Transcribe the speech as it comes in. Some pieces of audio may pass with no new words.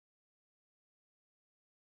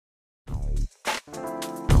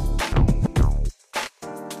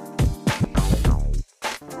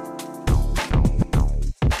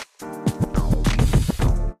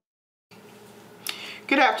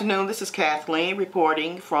Good afternoon, this is Kathleen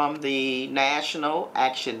reporting from the National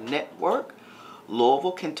Action Network,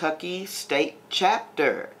 Louisville, Kentucky State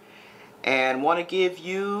Chapter, and want to give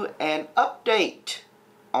you an update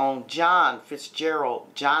on John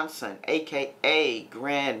Fitzgerald Johnson, aka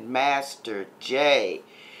Grandmaster J.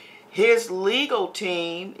 His legal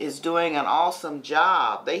team is doing an awesome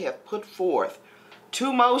job. They have put forth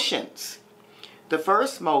two motions. The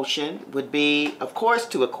first motion would be, of course,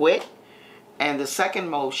 to acquit. And the second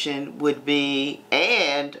motion would be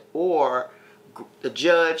or the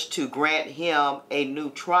judge to grant him a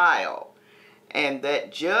new trial. And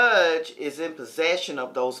that judge is in possession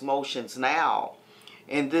of those motions now.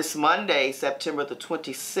 And this Monday, September the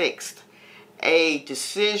 26th, a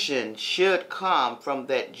decision should come from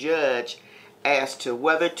that judge as to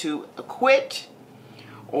whether to acquit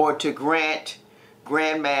or to grant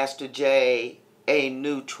Grandmaster J a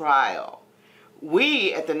new trial.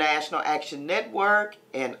 We at the National Action Network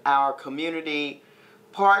and our community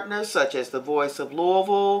partners such as the Voice of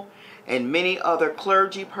Louisville and many other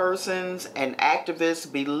clergy persons and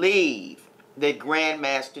activists believe that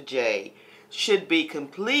Grandmaster J should be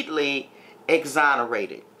completely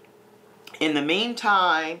exonerated. In the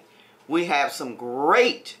meantime, we have some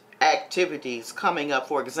great activities coming up.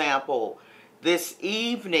 For example, this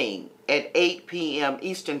evening at 8 p.m.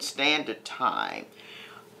 Eastern Standard Time,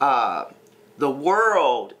 the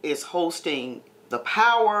world is hosting the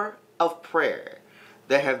Power of Prayer.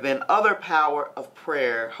 There have been other Power of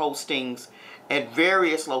Prayer hostings at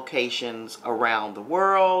various locations around the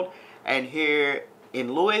world, and here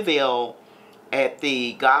in Louisville at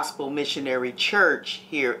the Gospel Missionary Church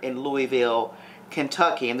here in Louisville,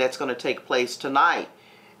 Kentucky, and that's going to take place tonight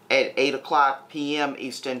at 8 p.m.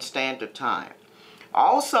 Eastern Standard Time.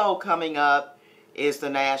 Also coming up is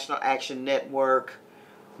the National Action Network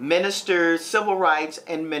Ministers, Civil Rights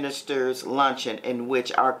and Ministers Luncheon, in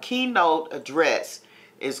which our keynote address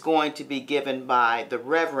is going to be given by the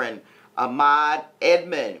Reverend Ahmad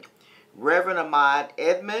Edmond. Reverend Ahmad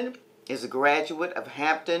Edmond is a graduate of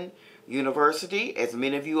Hampton University. As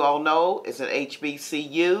many of you all know, is an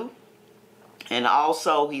HBCU. And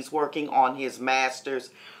also he's working on his Master's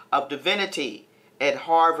of Divinity at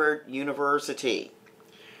Harvard University.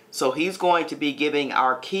 So he's going to be giving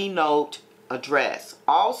our keynote address.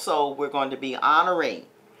 Also, we're going to be honoring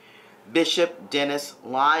Bishop Dennis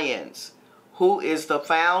Lyons, who is the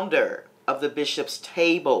founder of the Bishop's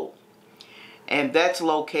Table. And that's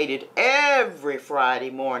located every Friday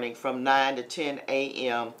morning from 9 to 10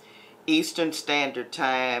 a.m. Eastern Standard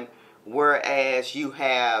Time, whereas you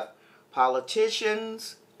have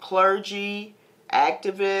politicians, clergy,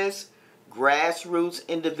 activists, grassroots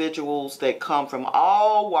individuals that come from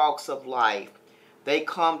all walks of life. They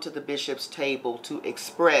come to the Bishop's Table to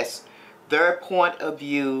express their point of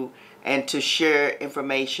view and to share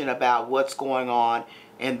information about what's going on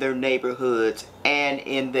in their neighborhoods and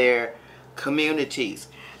in their communities.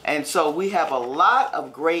 And so we have a lot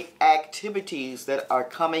of great activities that are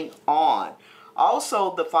coming on.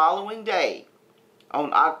 Also, the following day,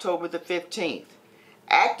 on October the 15th,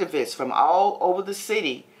 activists from all over the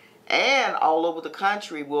city and all over the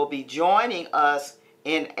country will be joining us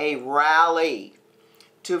in a rally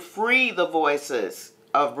to free the voices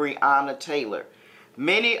of Breonna Taylor.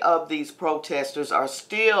 Many of these protesters are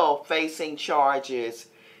still facing charges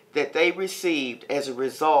that they received as a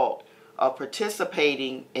result of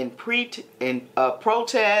participating in protest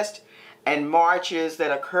and marches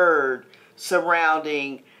that occurred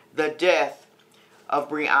surrounding the death of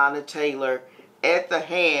Breonna Taylor at the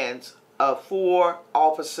hands of 4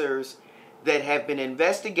 officers that have been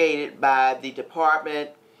investigated by the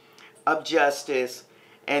Department of Justice,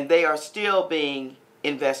 and they are still being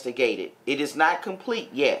investigated. It is not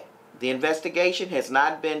complete yet. The investigation has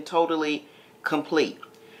not been totally complete.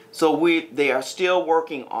 So they are still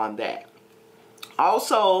working on that.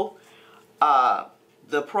 Also,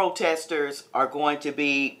 the protesters are going to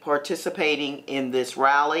be participating in this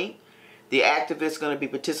rally. The activists are going to be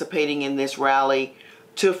participating in this rally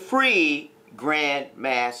to free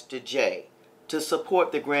Grandmaster J, to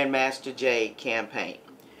support the Grandmaster J campaign.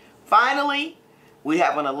 Finally, we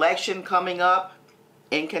have an election coming up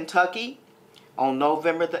in Kentucky on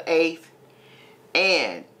November the 8th.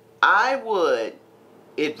 And I would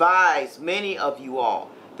advise many of you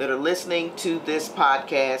all that are listening to this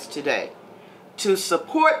podcast today to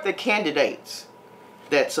support the candidates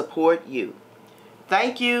that support you.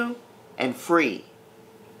 Thank you, and free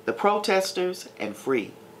the protesters and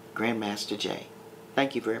free Grandmaster J.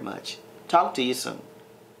 Thank you very much. Talk to you soon.